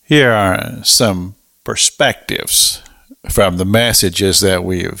Here are some perspectives from the messages that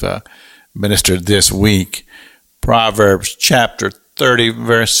we've ministered this week. Proverbs chapter 30,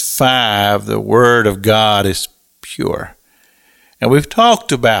 verse 5, the Word of God is pure. And we've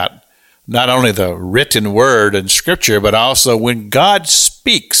talked about not only the written Word in Scripture, but also when God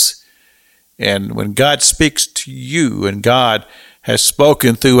speaks. And when God speaks to you, and God has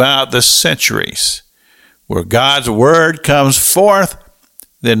spoken throughout the centuries, where God's Word comes forth,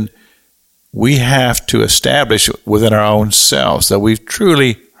 then we have to establish within our own selves that we've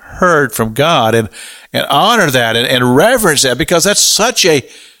truly heard from God and honor that and reverence that, because that's such a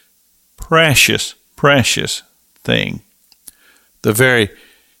precious, precious thing. The very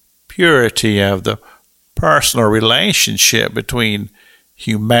purity of the personal relationship between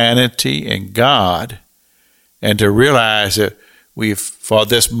humanity and God, and to realize that for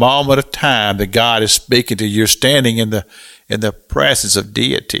this moment of time that God is speaking to you, you're standing in the presence of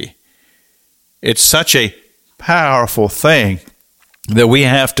deity. It's such a powerful thing that we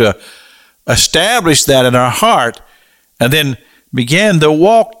have to establish that in our heart and then begin to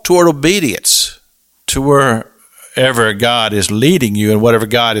walk toward obedience to wherever God is leading you and whatever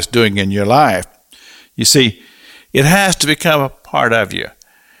God is doing in your life. You see, it has to become a part of you.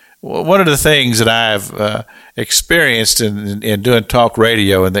 One of the things that I've experienced in doing talk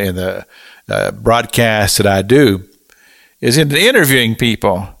radio and in the broadcasts that I do is in interviewing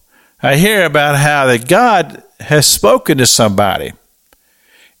people. I hear about how that God has spoken to somebody,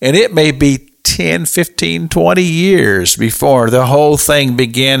 and it may be 10, 15, 20 years before the whole thing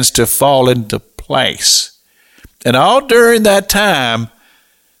begins to fall into place. And all during that time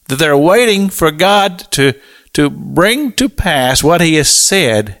that they're waiting for God to bring to pass what He has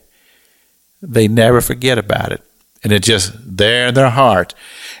said, they never forget about it. And it's just there in their heart.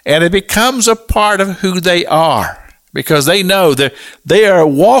 And it becomes a part of who they are, because they know that they are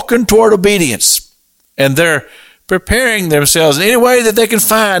walking toward obedience, and they're preparing themselves in any way that they can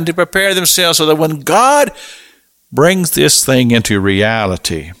find to prepare themselves so that when God brings this thing into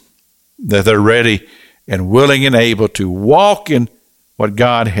reality, that they're ready and willing and able to walk in what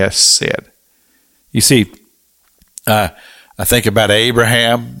God has said. You see, I think about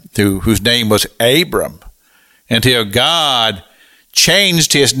Abraham, whose name was Abram, until God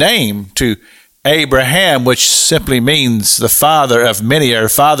changed his name to Abraham, which simply means the father of many, or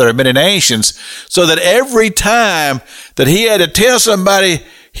father of many nations, so that every time that he had to tell somebody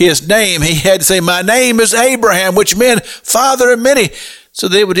his name, he had to say, "My name is Abraham," which meant father of many, so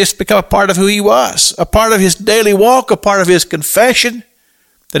they would just become a part of who he was, a part of his daily walk, a part of his confession,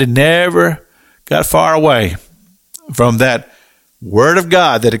 that he never got far away from that Word of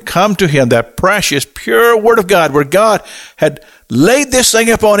God that had come to him, that precious, pure Word of God, where God had laid this thing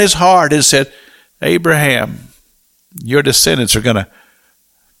upon his heart and said, "Abraham, your descendants are going to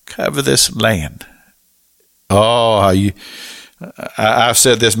cover this land." Oh, I've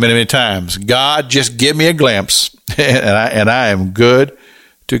said this many, many times. God, just give me a glimpse, and I am good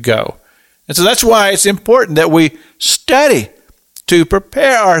to go. And so that's why it's important that we study to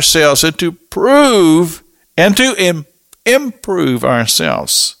prepare ourselves and to prove and to improve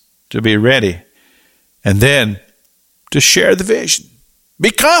ourselves to be ready, and then to share the vision.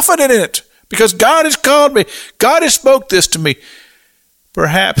 Be confident in it, because God has called me. God has spoke this to me.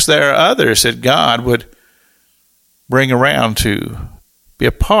 Perhaps there are others that God would bring around to be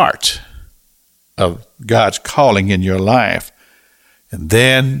a part of God's calling in your life. And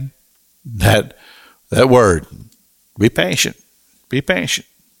then that word, be patient. Be patient.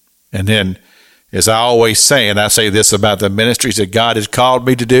 And then, as I always say, and I say this about the ministries that God has called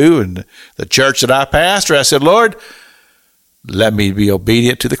me to do and the church that I pastor, I said, "Lord, let me be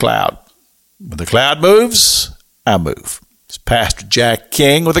obedient to the cloud. When the cloud moves, I move." It's Pastor Jack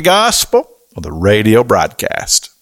King with the gospel on the radio broadcast.